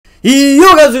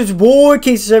Yo guys, it's your boy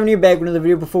King70 back with another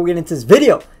video. Before we get into this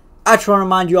video, I just want to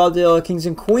remind you all the kings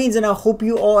and queens, and I hope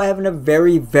you all are having a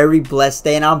very blessed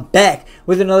day. And I'm back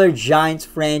with another Giants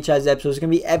franchise episode. It's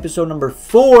going to be episode number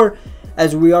 4,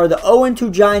 as we are the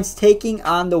 0-2 Giants taking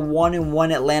on the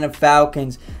 1-1 Atlanta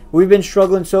Falcons. We've been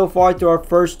struggling so far through our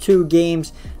first 2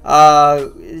 games.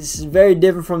 This is very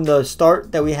different from the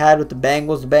start that we had with the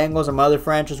Bengals. The Bengals and my other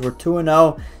franchise were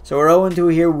 2-0. So we're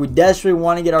 0-2 here. We desperately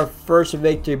want to get our first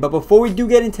victory. But before we do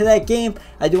get into that game,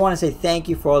 I do want to say thank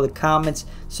you for all the comments,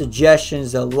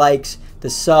 suggestions, the likes, the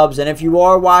subs. And if you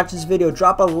are watching this video,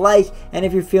 drop a like. And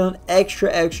if you're feeling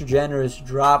extra generous,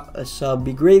 drop a sub.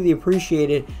 Be greatly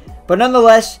appreciated. But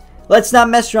nonetheless, let's not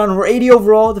mess around. We're 80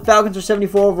 overall. The Falcons are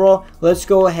 74 overall. Let's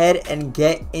go ahead and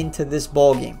get into this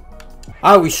ball game.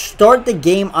 All right, we start the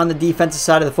game on the defensive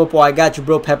side of the football. I got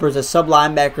Jabril Peppers, a sub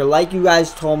linebacker, like you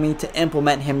guys told me to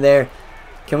implement him there.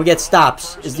 Can we get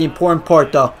stops is the important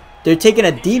part, though. They're taking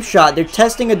a deep shot. They're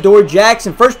testing Adoree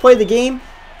Jackson. First play of the game,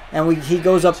 and he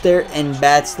goes up there and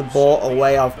bats the ball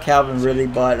away off Calvin Ridley.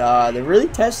 But they're really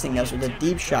testing us with a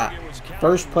deep shot.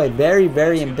 First play,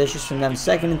 very ambitious from them.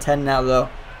 2nd and 10 now, though.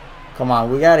 Come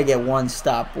on, we got to get one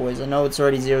stop, boys. I know it's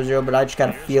already 0-0, but I just got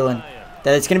a feeling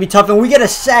that it's going to be tough. And we get a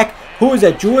sack. Who is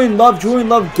that? Julian Love. Julian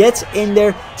Love gets in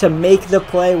there to make the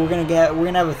play. We're going to have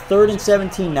a 3rd and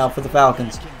 17 now for the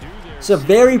Falcons. It's a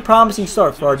very promising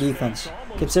start for our defense,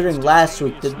 considering last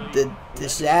week the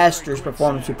disastrous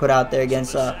performance we put out there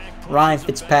against Ryan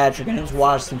Fitzpatrick and his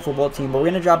Washington football team. But we're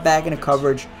going to drop back into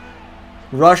coverage.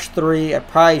 Rush 3. I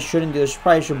probably shouldn't do this.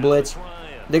 Probably should blitz.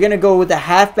 They're going to go with a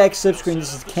halfback slip screen.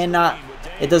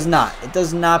 It does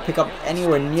not pick up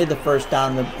anywhere near the first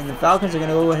down. And the Falcons are going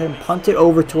to go ahead and punt it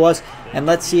over to us. And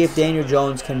let's see if Daniel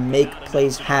Jones can make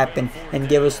plays happen and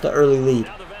give us the early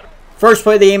lead. First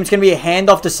play of the game, it's going to be a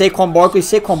handoff to Saquon Barkley.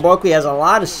 Saquon Barkley has a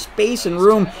lot of space and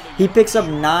room. He picks up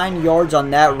 9 yards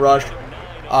on that rush.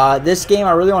 This game,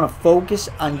 I really want to focus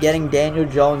on getting Daniel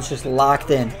Jones just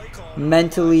locked in.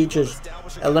 Mentally, just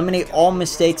eliminate all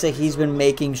mistakes that he's been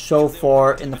making so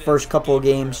far in the first couple of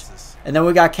games. And then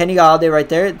we got Kenny Golladay right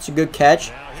there. It's a good catch.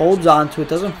 Holds on to it.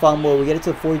 Doesn't fumble. We get it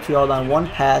to the 42-yard line. 1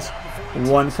 pass,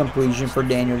 1 completion for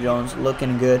Daniel Jones.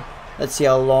 Looking good. Let's see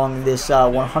how long this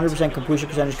 100% completion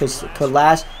percentage could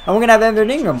last. And we're going to have Evan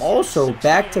Ingram also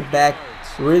back-to-back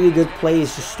really good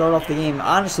plays to start off the game.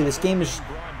 Honestly, this game is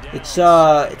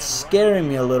it's scaring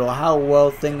me a little how well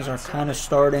things are kind of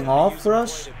starting off for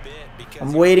us.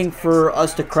 I'm waiting for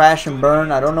us to crash and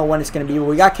burn. I don't know when it's going to be.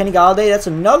 We got Kenny Golladay. That's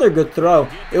another good throw.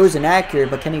 It was inaccurate,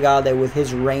 but Kenny Golladay with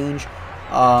his range,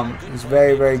 he's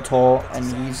very tall, and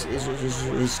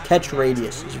his catch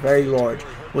radius is very large.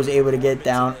 Was able to get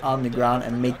down on the ground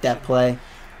and make that play.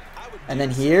 And then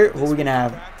here, who are we going to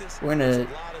have? We're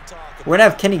gonna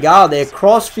have Kenny Golladay.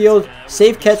 Across field,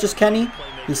 safe catches Kenny.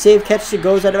 He safe catches it,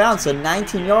 goes out of bounds, a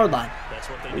 19-yard line.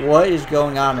 What is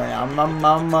going on right now?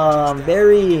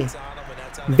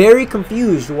 I'm very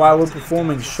confused why we're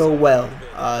performing so well.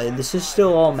 This is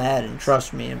still all Madden,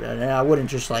 trust me. I wouldn't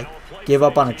just like give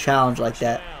up on a challenge like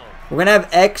that. We're gonna have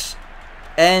X,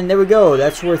 and there we go.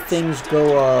 That's where things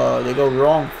go. They go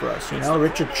wrong for us, you know.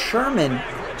 Richard Sherman,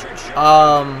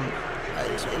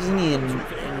 isn't he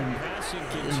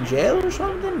in jail or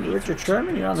something? Richard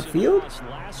Sherman, you're on the field.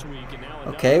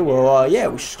 Okay, well, yeah,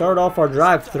 we start off our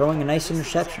drive throwing a nice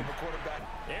interception.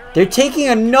 They're taking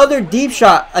another deep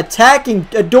shot, attacking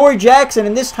Adoree Jackson,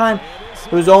 and this time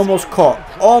it was almost caught.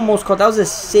 Almost caught. That was the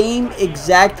same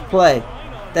exact play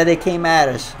that they came at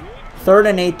us.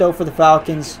 3rd and 8, though, for the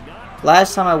Falcons.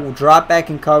 Last time I dropped back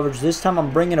in coverage. This time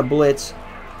I'm bringing a blitz.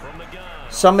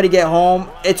 Somebody get home.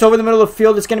 It's over the middle of the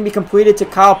field. It's going to be completed to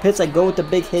Kyle Pitts. I go with the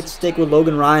big hit stick with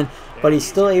Logan Ryan, but he's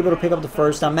still able to pick up the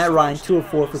first down. Matt Ryan, 2 of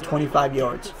 4 for 25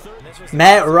 yards.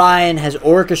 Matt Ryan has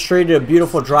orchestrated a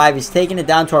beautiful drive. He's taken it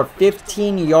down to our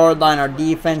 15-yard line. Our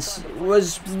defense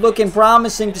was looking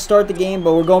promising to start the game,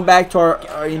 but we're going back to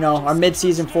our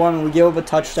mid-season form, and we give up a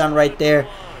touchdown right there.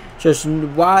 Just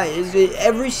why is it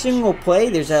every single play?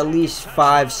 There's at least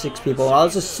 5-6 people. It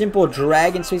was a simple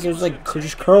drag and space. It was like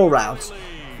just curl routes,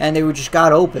 and they just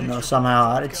got open though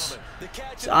somehow. It's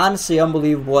honestly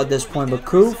unbelievable at this point. But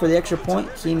Koo for the extra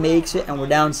point, he makes it, and we're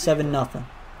down 7-0.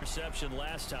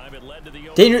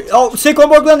 Saquon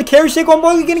Barkley on the carry. Saquon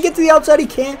Barkley gonna get to the outside. He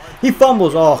can't. He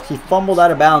fumbles. Oh, he fumbled out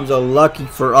of bounds. Oh, lucky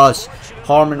for us,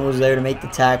 Harmon was there to make the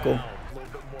tackle.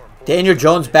 Daniel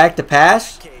Jones back to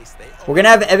pass. We're gonna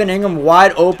have Evan Ingram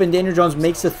wide open. Daniel Jones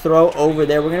makes the throw over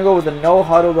there. We're gonna go with a no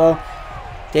huddle though.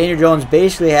 Daniel Jones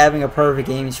basically having a perfect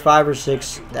game. He's 5 or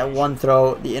 6. That one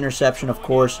throw, the interception, of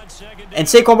course. And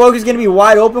Saquon Barkley is going to be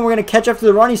wide open. We're going to catch after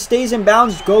the run. He stays in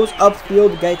bounds, goes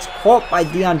upfield, gets caught by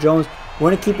Deion Jones.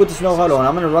 We're going to keep with this no huddle, and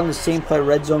I'm going to run the same play,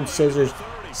 red zone scissors.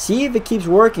 See if it keeps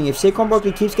working. If Saquon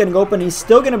Barkley keeps getting open, he's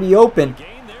still going to be open.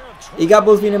 He got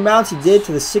both feet in bounds. He did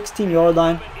to the 16-yard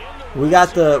line. We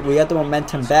got the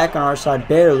momentum back on our side,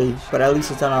 barely, but at least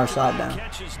it's on our side now.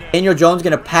 Daniel Jones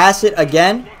going to pass it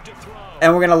again,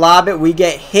 and we're going to lob it. We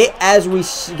get hit as we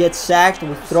get sacked,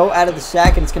 and we throw out of the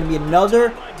sack, and it's going to be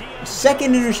another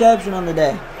second interception on the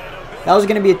day. That was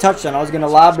going to be a touchdown. I was going to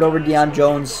lob it over Deion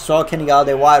Jones. Saw Kenny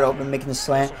Galladay wide open, making the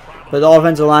slant, but the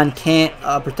offensive line can't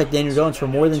protect Daniel Jones for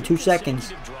more than 2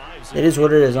 seconds. It is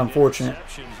what it is, unfortunate.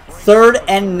 3rd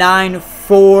and 9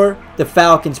 for the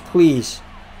Falcons, please.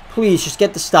 Please, just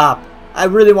get the stop. I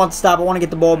really want the stop. I want to get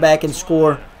the ball back and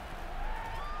score.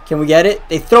 Can we get it?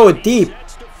 They throw it deep.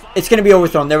 It's going to be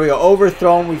overthrown. There we go.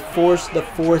 Overthrown. We force the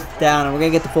 4th down. And we're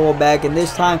going to get the football back. And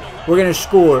this time, we're going to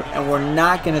score. And we're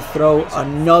not going to throw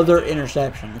another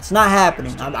interception. It's not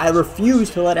happening. I refuse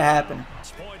to let it happen.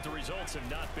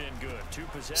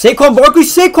 Saquon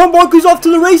Barkley's off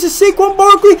to the races. Saquon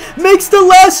Barkley makes the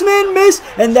last man miss.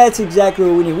 And that's exactly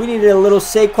what we need. We needed a little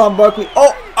Saquon Barkley.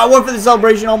 Oh, I went for the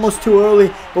celebration almost too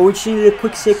early. But we just needed a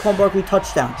quick Saquon Barkley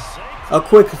touchdown. A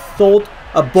quick bolt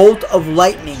of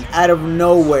lightning out of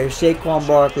nowhere. Saquon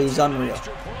Barkley is unreal.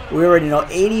 We already know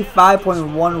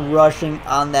 85.1 rushing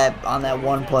on that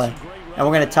one play. And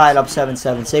we're going to tie it up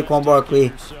 7-7. Saquon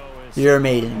Barkley, you're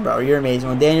amazing, bro. You're amazing.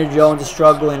 When Daniel Jones is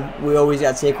struggling, we always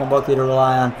got Saquon Barkley to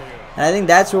rely on. And I think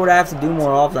that's what I have to do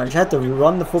more often. I just have to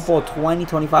run the football 20,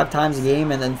 25 times a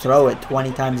game and then throw it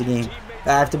 20 times a game.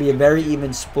 I have to be a very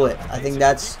even split. I think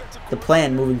that's the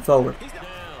plan moving forward.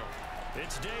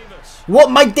 What?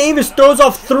 Mike Davis throws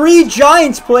off 3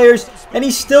 Giants players and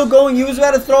he's still going. He was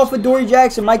about to throw off with Dory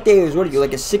Jackson. Mike Davis, what are you,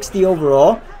 like a 60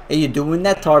 overall? Are you doing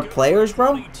that to our players,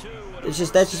 bro? That's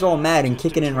just all Madden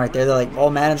kicking in right there. They're like,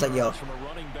 all Madden's like, yo,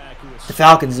 the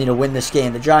Falcons need to win this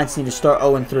game. The Giants need to start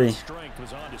 0-3.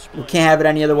 We can't have it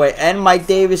any other way. And Mike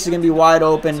Davis is going to be wide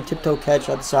open. Tiptoe catch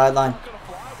at the sideline.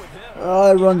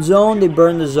 I run zone, they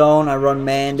burn the zone. I run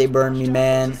man, they burn me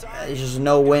man. There's just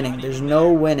no winning. There's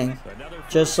no winning.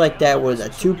 Just like that was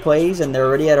 2 plays and they're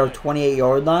already at our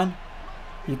 28-yard line.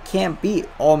 You can't beat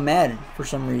all Madden for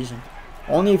some reason.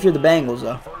 Only if you're the Bengals,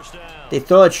 though. They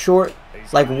throw it short.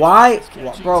 Like, why?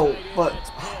 Bro, but...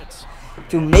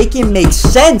 Dude, make it make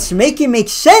sense. Make it make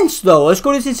sense, though. Let's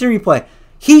go to this replay.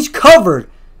 He's covered.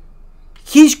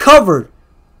 He's covered.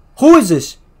 Who is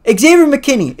this? Xavier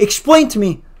McKinney. Explain to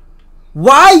me.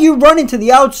 Why are you running to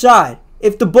the outside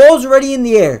if the ball's already in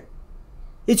the air?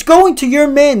 It's going to your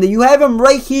man that you have him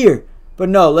right here. But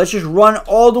no, let's just run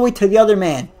all the way to the other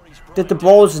man that the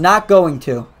ball is not going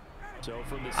to.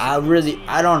 I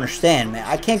don't understand, man.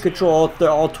 I can't control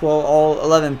all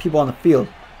 11 people on the field.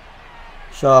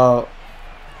 So,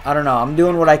 I don't know. I'm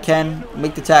doing what I can.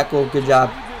 Make the tackle. Good job.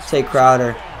 Say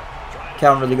Crowder.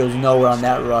 Calvin really goes nowhere on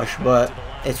that rush, but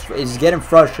it's getting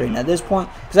frustrating at this point.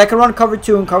 Because I can run cover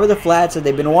 2 and cover the flats that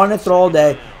they've been wanting to throw all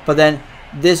day, but then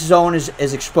this zone is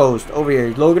exposed over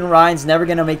here. Logan Ryan's never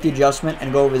going to make the adjustment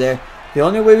and go over there. The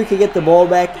only way we could get the ball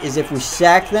back is if we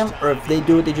sack them or if they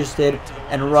do what they just did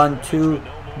and run 2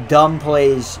 dumb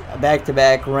plays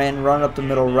back-to-back, run up the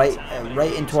middle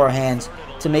right into our hands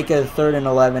to make it a 3rd and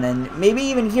 11. And maybe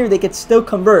even here they could still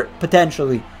convert,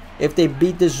 potentially, if they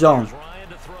beat this zone.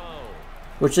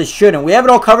 Which they shouldn't. We have it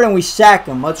all covered and we sack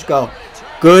them. Let's go.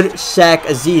 Good sack,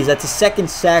 Aziz. That's the 2nd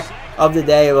sack of the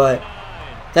day, but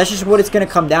that's just what it's going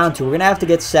to come down to. We're going to have to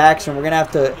get sacks, and we're going to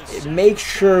have to make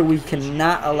sure we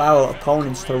cannot allow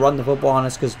opponents to run the football on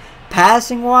us, because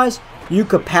passing-wise, you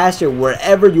could pass it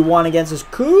wherever you want against us.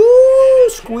 Cool.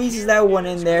 Squeezes that one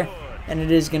in there, and it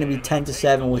is going to be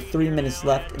 10-7 with 3 minutes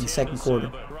left in the 2nd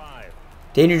quarter.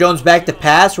 Daniel Jones back to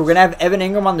pass. We're going to have Evan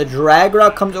Ingram on the drag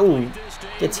route. Ooh,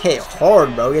 gets hit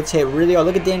hard, bro. Gets hit really hard.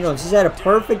 Look at Daniel Jones. He's had a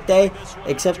perfect day,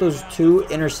 except those 2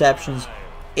 interceptions.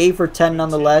 8 for 10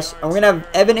 nonetheless. And we're going to have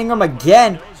Evan Ingram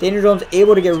again. Daniel Jones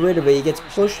able to get rid of it. He gets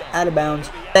pushed out of bounds.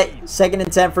 2nd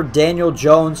and 10 for Daniel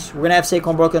Jones. We're going to have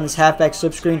Saquon Barkley on this halfback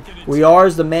slip screen. We are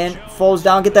as the man falls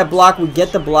down. Get that block. We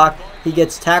get the block. He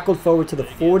gets tackled forward to the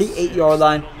 48-yard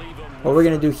line. What we're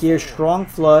going to do here, strong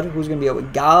flood. Who's going to be up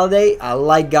with Galladay? I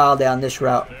like Galladay on this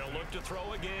route.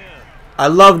 I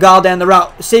love Galladay on the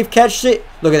route. Safe catch it.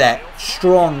 Look at that.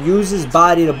 Strong. Use his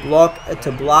body to block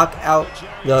out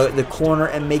the corner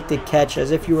and make the catch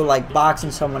as if you were like boxing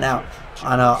someone out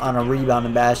on a rebound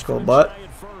in basketball. But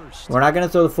we're not going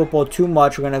to throw the football too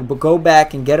much. We're going to go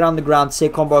back and get it on the ground.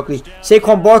 Saquon Barkley.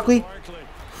 Saquon Barkley.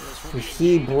 if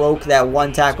he broke that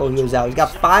one tackle, he was out. He's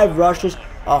got 5 rushes,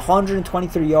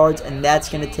 123 yards, and that's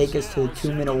going to take us to the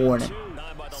 2-minute warning.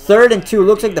 3rd and 2.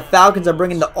 Looks like the Falcons are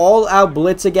bringing the all-out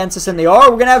blitz against us, and they are.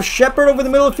 We're going to have Shepard over the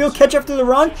middle of the field. Catch after the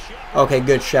run. Okay,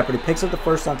 good. Shepard. He picks up the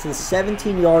first down to the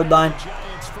 17-yard line.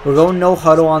 We're going no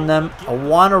huddle on them. I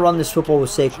want to run this football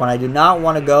with Saquon. I do not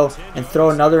want to go and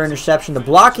throw another interception. The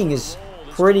blocking is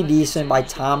pretty decent by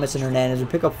Thomas and Hernandez. We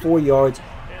pick up 4 yards.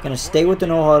 Going to stay with the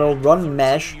no huddle. Run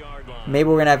mesh. Maybe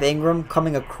we're going to have Ingram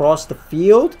coming across the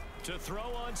field.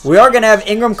 We are going to have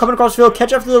Ingram coming across the field.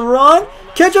 Catch after the run.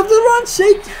 Catch after the run.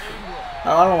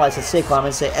 I don't know why I said Saquon. I'm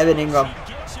going to say Evan Ingram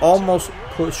almost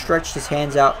stretched his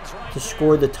hands out to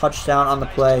score the touchdown on the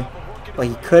play, but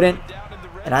he couldn't.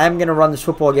 And I am going to run this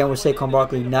football again with Saquon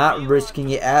Barkley, not risking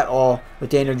it at all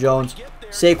with Daniel Jones.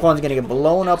 Saquon's going to get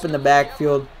blown up in the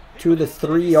backfield to the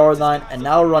 3-yard line, and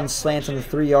now run slants on the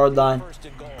 3-yard line.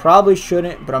 Probably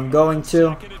shouldn't, but I'm going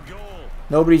to.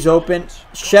 Nobody's open.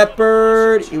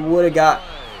 Shepard, he would have got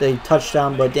the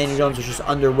touchdown, but Daniel Jones was just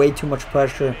under way too much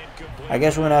pressure. I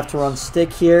guess we're going to have to run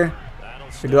stick here,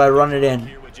 or do I run it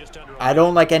in? I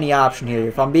don't like any option here.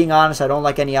 If I'm being honest, I don't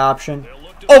like any option.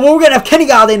 Oh, but we're going to have Kenny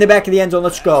Galladay in the back of the end zone.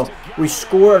 Let's go. We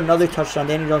score another touchdown.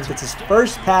 Daniel Jones gets his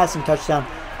first passing touchdown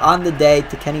on the day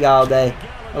to Kenny Galladay.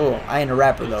 Oh, I ain't a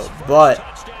rapper, though. But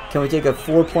can we take a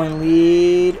 4-point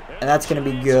lead? And that's going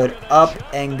to be good. Up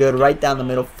and good right down the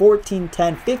middle.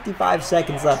 14-10, 55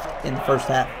 seconds left in the first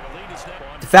half.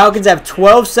 The Falcons have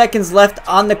 12 seconds left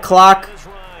on the clock.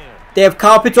 They have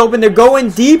Kyle Pitts open. They're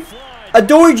going deep.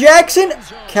 Adoree Jackson.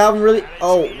 Calvin really.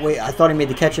 Oh, wait. I thought he made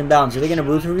the catch in bounds. Are they going to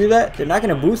booth review that? They're not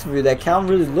going to booth review that. Calvin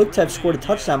really looked to have scored a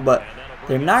touchdown, but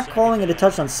they're not calling it a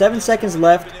touchdown. 7 seconds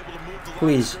left.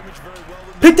 Please.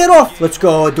 Pick that off. Let's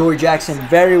go. Adoree Jackson.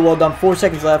 Very well done. 4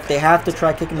 seconds left. They have to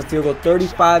try kicking the field goal.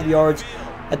 35 yards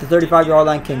at the 35-yard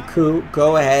line. Can Koo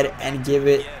go ahead and give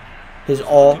it his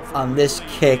all on this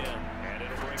kick?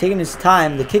 Taking his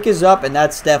time. The kick is up, and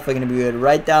that's definitely going to be good.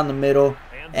 Right down the middle.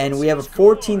 And we have a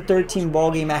 14-13 ball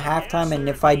game at halftime. And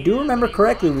if I do remember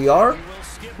correctly, we are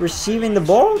receiving the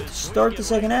ball to start the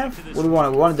second half. What do we want?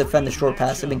 We want to defend the short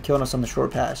pass. They've been killing us on the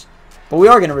short pass. But we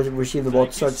are going to receive the ball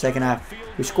to start the second half.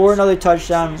 We score another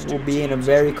touchdown, we'll be in a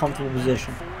very comfortable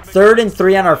position. 3rd and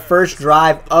 3 on our first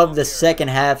drive of the second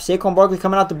half. Saquon Barkley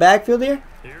coming out the backfield here.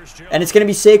 And it's going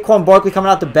to be Saquon Barkley coming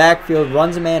out the backfield,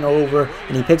 runs a man over,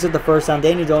 and he picks up the first down.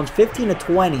 Daniel Jones,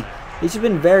 15-20. He's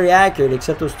been very accurate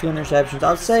except those 2 interceptions.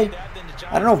 I would say,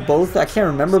 I don't know both. I can't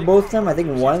remember both of them. I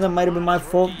think one of them might have been my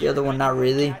fault. The other one not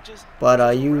really. But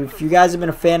if you guys have been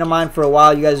a fan of mine for a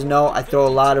while, you guys know I throw a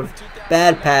lot of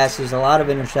bad passes, a lot of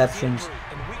interceptions.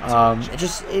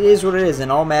 It is what it is.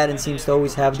 And all Madden seems to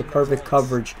always have the perfect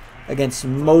coverage against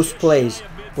most plays.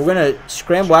 We're going to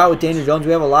scramble out with Daniel Jones.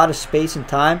 We have a lot of space and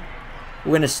time.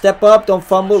 We're going to step up. Don't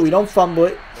fumble it. We don't fumble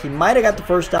it. He might have got the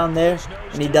first down there,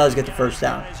 and he does get the first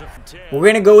down. We're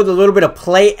going to go with a little bit of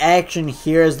play action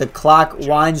here as the clock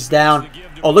winds down.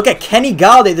 Oh, look at Kenny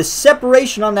Galladay. The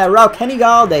separation on that route. Kenny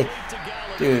Galladay.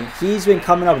 Dude, he's been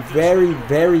coming up very,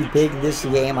 very big this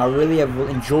game. I really have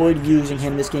enjoyed using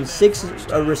him this game. 6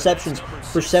 receptions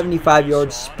for 75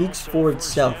 yards speaks for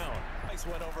itself.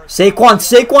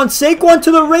 Saquon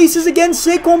to the races again.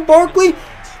 Saquon Barkley.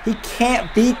 He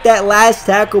can't beat that last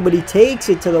tackle, but he takes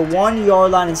it to the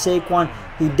 1-yard line. And Saquon,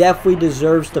 he definitely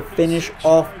deserves to finish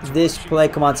off this play.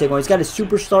 Come on, Saquon. He's got his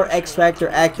superstar X Factor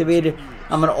activated.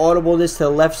 I'm going to audible this to the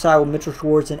left side with Mitchell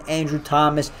Schwartz and Andrew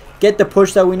Thomas. Get the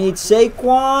push that we need.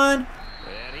 Saquon.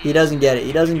 He doesn't get it.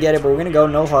 He doesn't get it, but we're going to go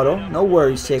no huddle. No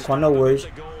worries, Saquon. No worries.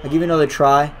 I'll give you another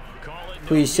try.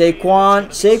 Please, Saquon.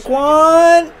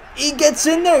 Saquon. He gets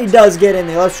in there. He does get in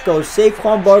there. Let's go.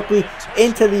 Saquon Barkley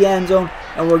into the end zone.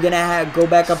 And we're going to go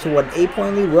back up to, what, an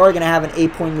 8-point lead? We are going to have an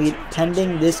 8-point lead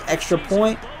pending this extra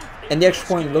point. And the extra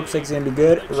point looks like it's going to be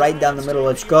good. Right down the middle.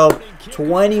 Let's go.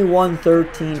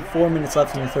 21-13. 4 minutes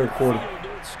left in the third quarter.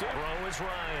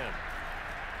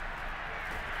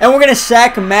 And we're going to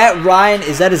sack Matt Ryan.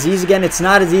 Is that Aziz again? It's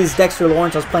not Aziz. It's Dexter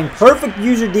Lawrence. I was playing perfect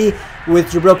user D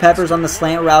with Jabril Peppers on the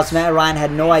slant routes. Matt Ryan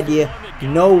had no idea.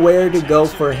 Nowhere to go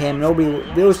for him.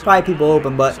 There was probably people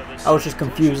open, but I was just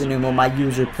confusing him on my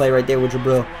user play right there with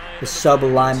Jabril, the sub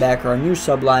linebacker, our new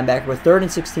sub linebacker. With 3rd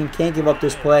and 16, can't give up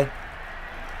this play.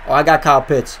 Oh, I got Kyle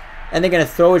Pitts, and they're gonna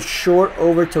throw it short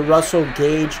over to Russell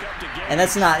Gage, and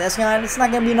it's not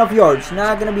gonna be enough yards.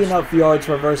 Not gonna be enough yards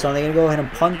for a first down. They're gonna go ahead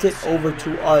and punt it over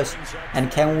to us. And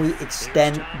can we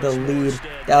extend the lead?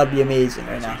 That would be amazing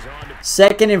right now.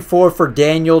 2nd and 4 for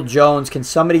Daniel Jones. Can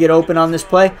somebody get open on this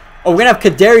play? Oh, we're going to have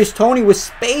Kadarius Toney with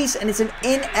space, and it's an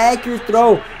inaccurate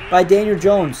throw. by Daniel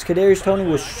Jones. Kadarius Toney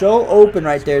was so open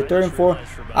right there. 3rd and 4.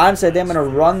 Honestly, I think I'm going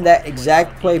to run that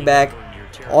exact play back.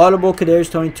 Audible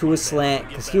Kadarius Toney to a slant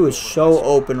because he was so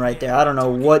open right there. I don't know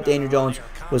what Daniel Jones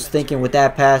was thinking with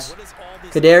that pass.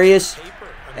 Kadarius,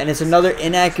 and it's another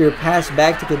inaccurate pass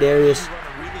back to Kadarius.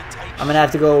 I'm going to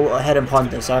have to go ahead and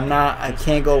punt this. I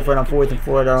can't go for it on 4th and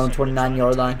 4 at our own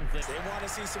 29-yard line.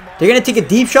 They're going to take a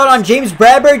deep shot on James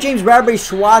Bradbury. James Bradbury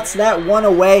swats that one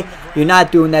away. You're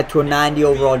not doing that to a 90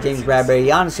 overall James Bradbury.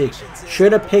 He honestly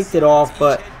should have picked it off,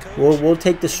 but we'll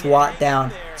take the swat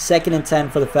down. 2nd and 10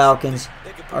 for the Falcons.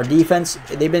 Our defense,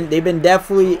 they've been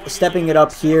definitely stepping it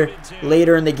up here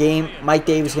later in the game. Mike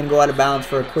Davis is going to go out of bounds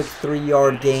for a quick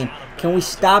 3-yard gain. Can we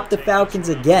stop the Falcons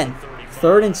again?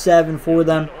 3rd and 7 for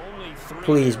them.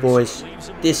 Please, boys.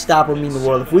 This stop will mean the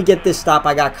world. If we get this stop,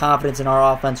 I got confidence in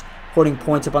our offense putting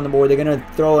points up on the board. They're going to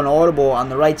throw an audible on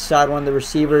the right side, one of the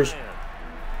receivers.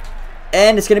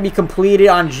 And it's going to be completed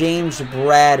on James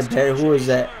Bradbury. Who is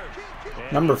that?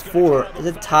 Number 4. Is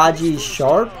it Taji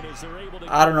Sharp?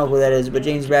 I don't know who that is, but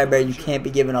James Bradbury, you can't be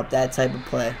giving up that type of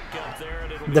play.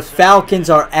 The Falcons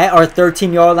are at our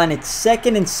 13-yard line. It's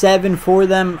 2nd and 7 for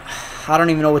them. I don't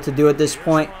even know what to do at this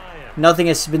point. Nothing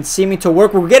has been seeming to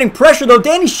work. We're getting pressure, though.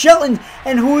 Danny Shelton,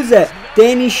 and who is that?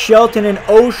 Danny Shelton and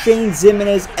O'Shane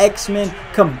Zimenez, X-Men,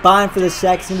 combined for the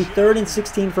sack. It's going to be 3rd and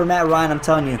 16 for Matt Ryan, I'm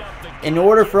telling you. In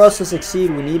order for us to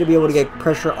succeed, we need to be able to get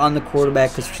pressure on the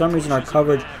quarterback because for some reason our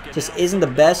coverage just isn't the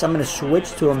best. I'm going to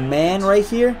switch to a man right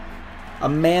here. A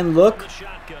man look.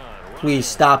 Please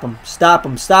stop him. Stop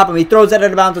him. Stop him. He throws that out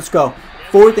of bounds. Let's go.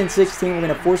 4th and 16. We're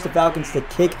going to force the Falcons to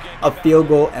kick a field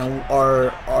goal, and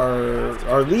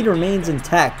our lead remains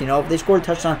intact. You know, if they scored a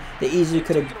touchdown, they easily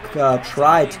could have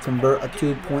tried to convert a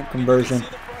 2-point conversion.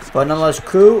 But nonetheless,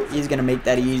 Koo, he's going to make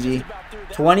that easy.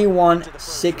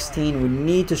 21-16. We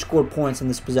need to score points in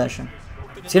this possession.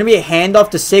 It's going to be a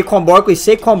handoff to Saquon Barkley.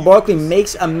 Saquon Barkley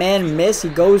makes a man miss. He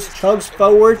chugs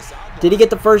forward. Did he get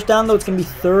the first down, though? It's going to be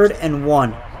 3rd and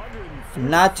 1.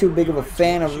 Not too big of a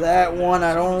fan of that one.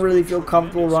 I don't really feel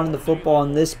comfortable running the football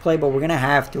on this play, but we're going to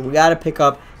have to. We got to pick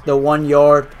up the 1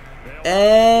 yard.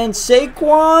 And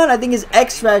Saquon, I think his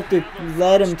X factor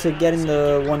led him to getting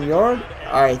the 1 yard.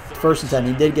 All right, 1st and 10.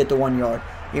 He did get the 1 yard.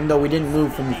 Even though we didn't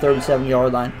move from the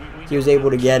 37-yard line, he was able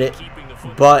to get it.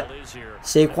 But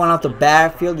Saquon out the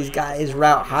backfield. He's got his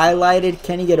route highlighted.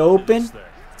 Can he get open?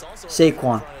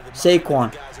 Saquon.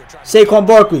 Saquon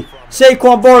Barkley.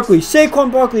 Saquon Barkley. Saquon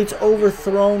Barkley. It's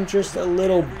overthrown just a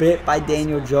little bit by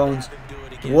Daniel Jones.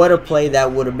 What a play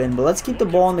that would have been. But let's keep the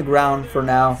ball on the ground for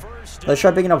now. Let's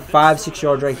try picking up 5-6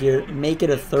 yards right here. Make it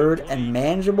a 3rd and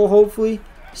manageable, hopefully.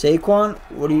 Saquon,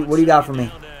 what do you got for me?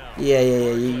 Yeah.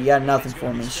 You got nothing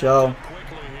for me. So,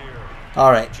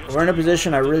 all right. We're in a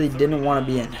position I really didn't want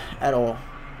to be in at all.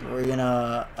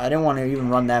 I didn't want to even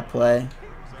run that play.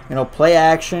 You know, play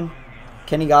action.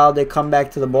 Kenny Galladay come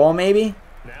back to the ball maybe.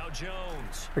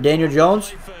 Or Daniel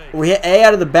Jones. We hit A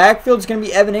out of the backfield. It's going to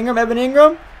be Evan Ingram. Evan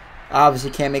Ingram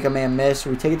obviously can't make a man miss.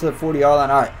 We take it to the 40-yard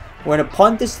line. All right. We're going to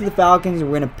punt this to the Falcons. We're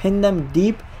going to pin them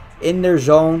deep in their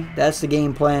zone. That's the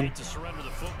game plan.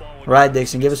 Riley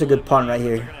Dixon, give us a good punt right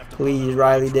here. Please,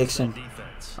 Riley Dixon.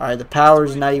 All right, the power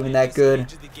is not even that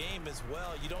good.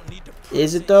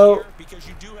 Is it, though?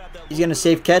 He's going to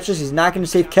safe catch us. He's not going to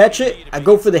safe catch it. I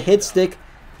go for the hit stick.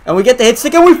 And we get the hit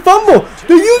stick and we fumble.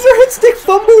 The user hit stick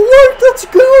fumble worked. Let's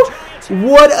go.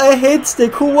 What a hit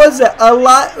stick. Who was that?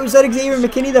 Was that Xavier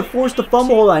McKinney that forced the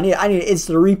fumble? Hold on. I need an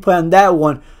instant replay on that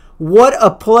one. What a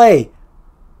play.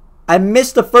 I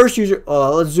missed the first user.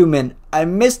 Oh, let's zoom in. I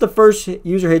missed the first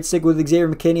user hit stick with Xavier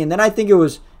McKinney. And then I think it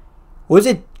was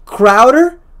it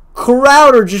Crowder?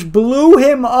 Crowder just blew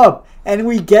him up. And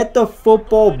we get the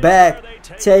football back.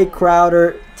 Take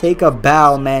Crowder. Take a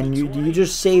bow, man. You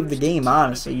just saved the game,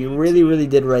 honestly. You really, really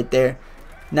did right there.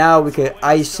 Now we could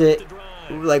ice it.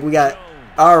 Like we got...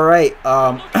 Alright. You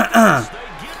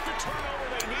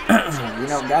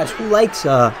know, guys, who likes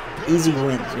easy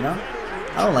wins, you know?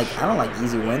 I don't like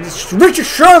easy wins. It's Richard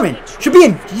Sherman should be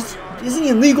in... Isn't he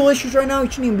in legal issues right now? He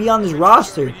shouldn't even be on this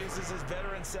roster.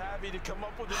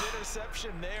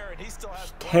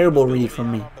 Terrible read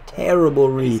from me. Terrible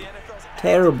read.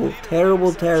 Terrible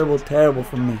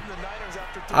from me.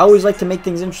 I always like to make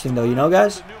things interesting, though, you know,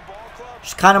 guys?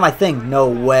 Just kind of my thing. No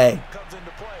way.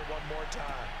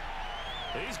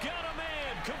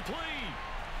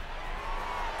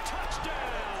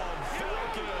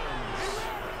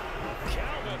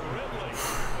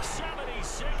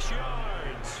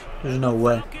 There's no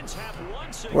way.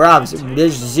 We're obviously...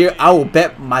 There's zero... I will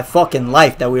bet my fucking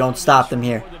life that we don't stop them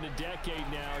here.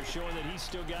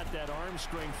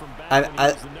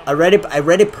 I read it. I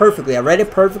read it perfectly. I read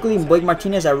it perfectly. Blake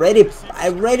Martinez. I read it.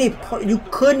 You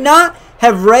could not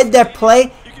have read that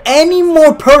play any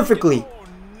more perfectly.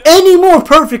 Any more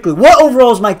perfectly. What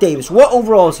overall is Mike Davis? What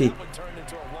overall is he?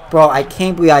 Bro, I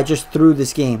can't believe I just threw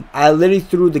this game. I literally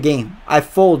threw the game. I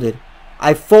folded.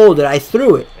 I folded. I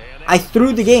threw it. I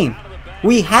threw the game.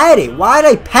 We had it. Why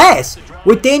did I pass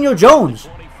with Daniel Jones?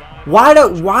 Why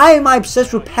am I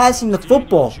obsessed with passing the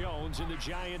football?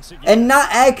 And not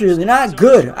accurately, not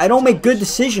good. I don't make good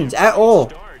decisions at all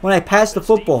when I pass the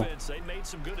football.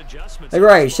 Like,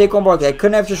 right, Saquon Barkley, I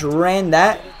couldn't have just ran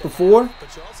that before.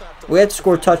 We have to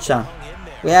score a touchdown.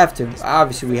 We have to.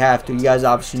 Obviously, we have to. You guys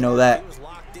obviously know that.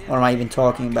 What am I even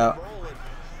talking about?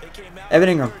 Evan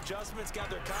Ingram.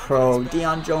 Bro,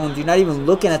 Deion Jones, you're not even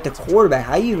looking at the quarterback.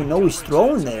 How do you even know he's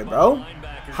throwing there, bro?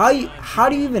 How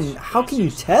can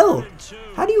you tell?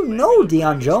 How do you know,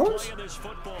 Deion Jones?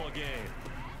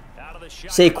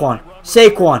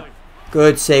 Saquon.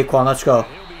 Good Saquon. Let's go.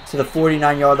 To the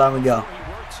 49-yard line we go.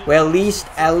 We at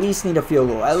least need a field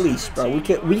goal. At least, bro.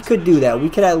 We could do that. We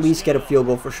could at least get a field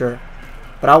goal for sure.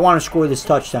 But I want to score this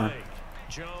touchdown.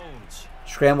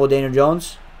 Scramble Daniel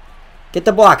Jones. Get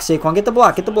the block, Saquon. Get the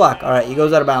block. Get the block. All right, he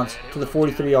goes out of bounds to the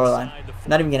 43-yard line. I'm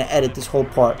not even going to edit this whole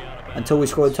part. Until we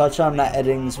score the touchdown, I'm not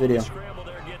editing this video.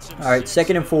 All right,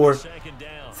 2nd and 4.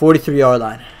 43-yard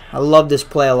line. I love this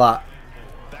play a lot.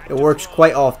 It works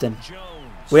quite often.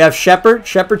 We have Shepard.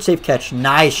 Shepard, safe catch.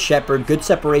 Nice, Shepard. Good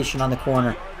separation on the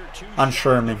corner on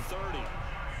Sherman.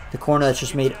 The corner that's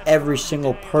just made every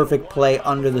single perfect play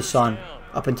under the sun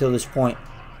up until this point.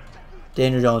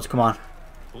 Daniel Jones, come on.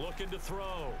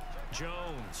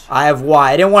 I have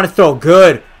Y. I didn't want to throw.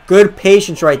 Good. Good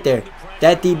patience right there.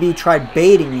 That DB tried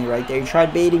baiting me right there. He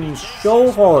tried baiting me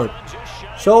so hard.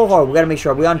 So hard. We got to make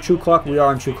sure. Are we on true clock? We are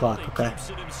on true clock. Okay.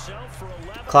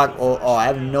 Clock. Oh, I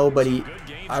have nobody.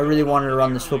 I really wanted to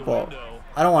run this football.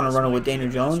 I don't want to run it with Daniel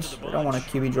Jones. I don't want to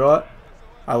QB draw it.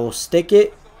 I will stick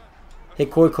it.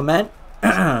 Hit Corey Clement.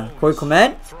 Corey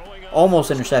Clement.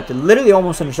 Almost intercepted. Literally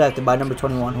almost intercepted by number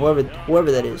 21.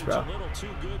 Whoever that is, bro.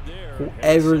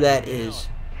 Whoever that is.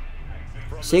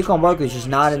 Saquon Barkley is just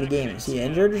not in the game. Is he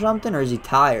injured or something? Or is he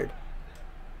tired?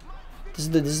 This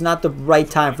is not the right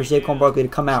time for Saquon Barkley to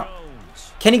come out.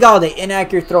 Kenny Galladay,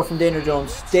 inaccurate throw from Daniel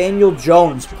Jones. Daniel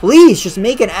Jones, please, just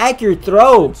make an accurate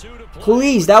throw.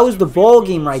 Please, that was the ball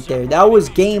game right there. That was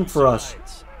game for us.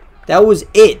 That was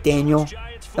it, Daniel.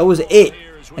 That was it.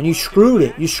 And you screwed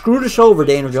it. You screwed us over,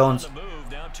 Daniel Jones.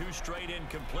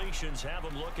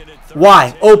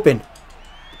 Why? Open.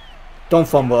 Don't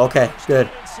fumble. Okay, good.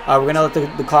 All right, we're going to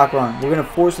let the clock run. We're going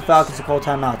to force the Falcons to call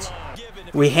timeouts.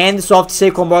 We hand this off to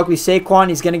Saquon Barkley. Saquon,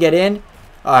 he's going to get in.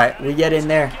 All right, we get in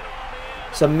there.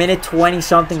 It's a minute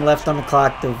 20-something left on the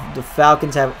clock. The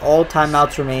Falcons have all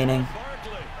timeouts remaining.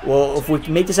 Well, if we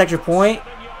can make this extra point.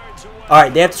 All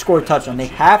right, they have to score a touchdown. They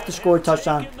have to score a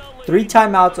touchdown. 3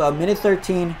 timeouts, a minute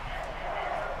 13.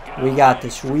 We got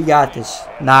this. We got this.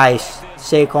 Nice.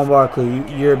 Saquon Barkley,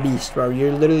 you're a beast, bro.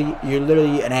 You're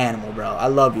literally an animal, bro. I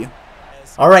love you.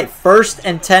 All right, 1st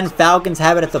and 10. Falcons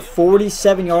have it at the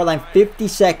 47-yard line. 50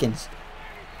 seconds.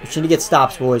 We should get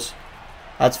stops, boys.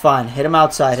 That's fine. Hit him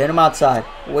outside. Hit him outside.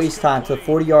 Waste time to the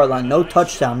 40-yard line. No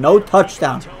touchdown. No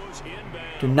touchdown.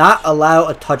 Do not allow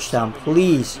a touchdown,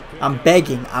 please. I'm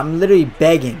begging. I'm literally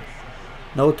begging.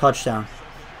 No touchdown.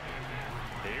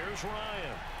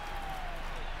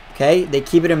 Okay, they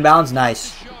keep it in bounds.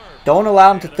 Nice. Don't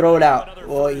allow them to throw it out.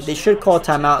 Well, they should call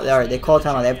timeout. All right, they call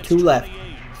timeout. They have 2 left.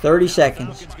 30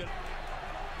 seconds.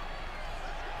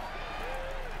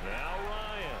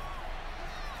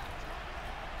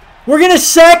 We're going to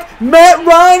sack Matt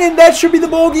Ryan, and that should be the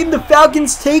ball game. The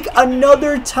Falcons take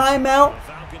another timeout.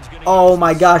 Oh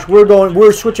my gosh,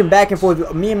 we're switching back and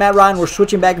forth. Me and Matt Ryan, we're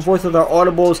switching back and forth with our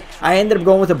audibles. I ended up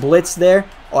going with a blitz there.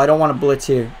 Oh, I don't want a blitz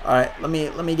here. All right, let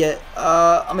me get.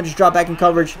 I'm gonna just drop back in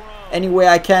coverage any way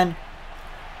I can.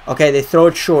 Okay, they throw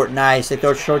it short. Nice. They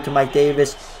throw it short to Mike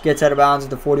Davis. Gets out of bounds at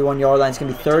the 41-yard line. It's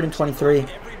gonna be 3rd and 23.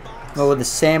 Go with the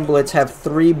Sam blitz. Have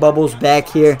 3 bubbles back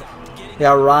here. We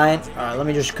got Ryan. All right, let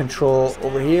me just control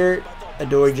over here.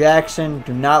 Adoree Jackson,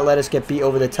 do not let us get beat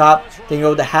over the top. Then go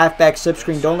with the halfback slip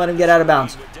screen. Don't let him get out of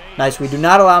bounds. Nice. We do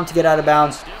not allow him to get out of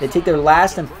bounds. They take their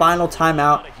last and final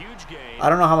timeout. I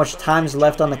don't know how much time is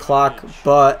left on the clock,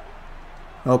 but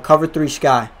no, cover 3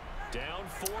 sky.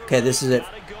 Okay, this is it.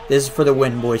 This is for the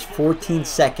win, boys. 14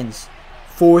 seconds.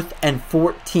 4th and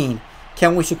 14.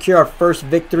 Can we secure our first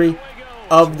victory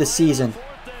of the season?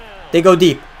 They go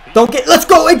deep. Let's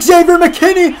go, Xavier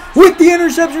McKinney with the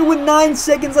interception with 9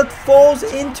 seconds left, falls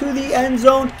into the end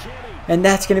zone. And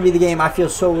that's going to be the game. I feel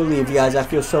so relieved, guys. I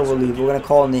feel so relieved. We're going to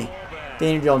call a knee.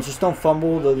 Daniel Jones, just don't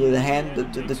fumble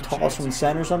the toss from the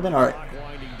center or something. All right.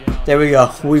 There we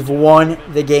go. We've won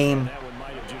the game.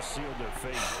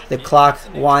 The clock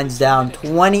winds down.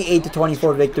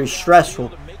 28-24 victory.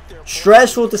 Stressful.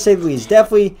 Stressful to say the least.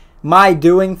 Definitely my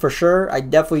doing for sure. I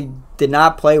definitely did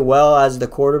not play well as the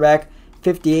quarterback.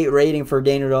 58 rating for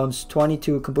Daniel Jones.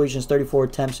 22 completions, 34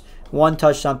 attempts, 1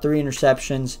 touchdown, 3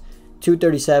 interceptions,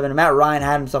 237. Matt Ryan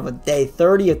had himself a day.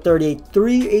 30 of 38,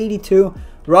 382.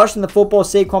 Rushing the football,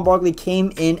 Saquon Barkley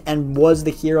came in and was the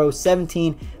hero.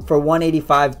 17 for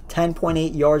 185,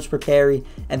 10.8 yards per carry,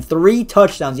 and 3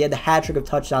 touchdowns. He had the hat trick of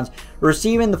touchdowns.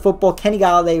 Receiving the football, Kenny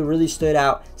Golladay really stood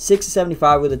out. 6 of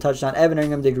 75 with a touchdown. Evan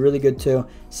Ingram did really good too.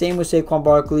 Same with Saquon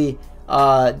Barkley.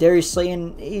 Darius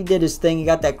Slayton, he did his thing. He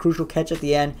got that crucial catch at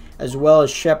the end, as well as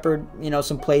Shepard,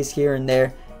 some plays here and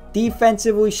there.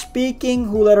 Defensively speaking,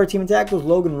 who led our team in tackles?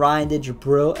 Logan Ryan did.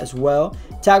 Jabril as well.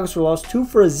 Tackles for loss, 2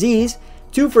 for Aziz.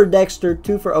 2 for Dexter,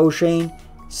 2 for O'Shane.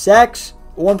 Sacks,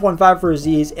 1.5 for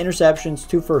Aziz. Interceptions,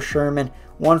 2 for Sherman,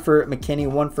 1 for McKinney,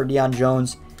 1 for Deion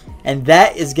Jones. And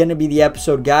that is going to be the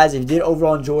episode, guys. If you did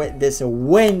overall enjoy this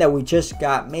win that we just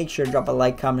got, make sure to drop a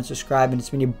like, comment, subscribe. And it's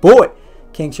been your boy,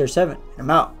 King Share 7. And I'm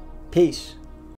out. Peace.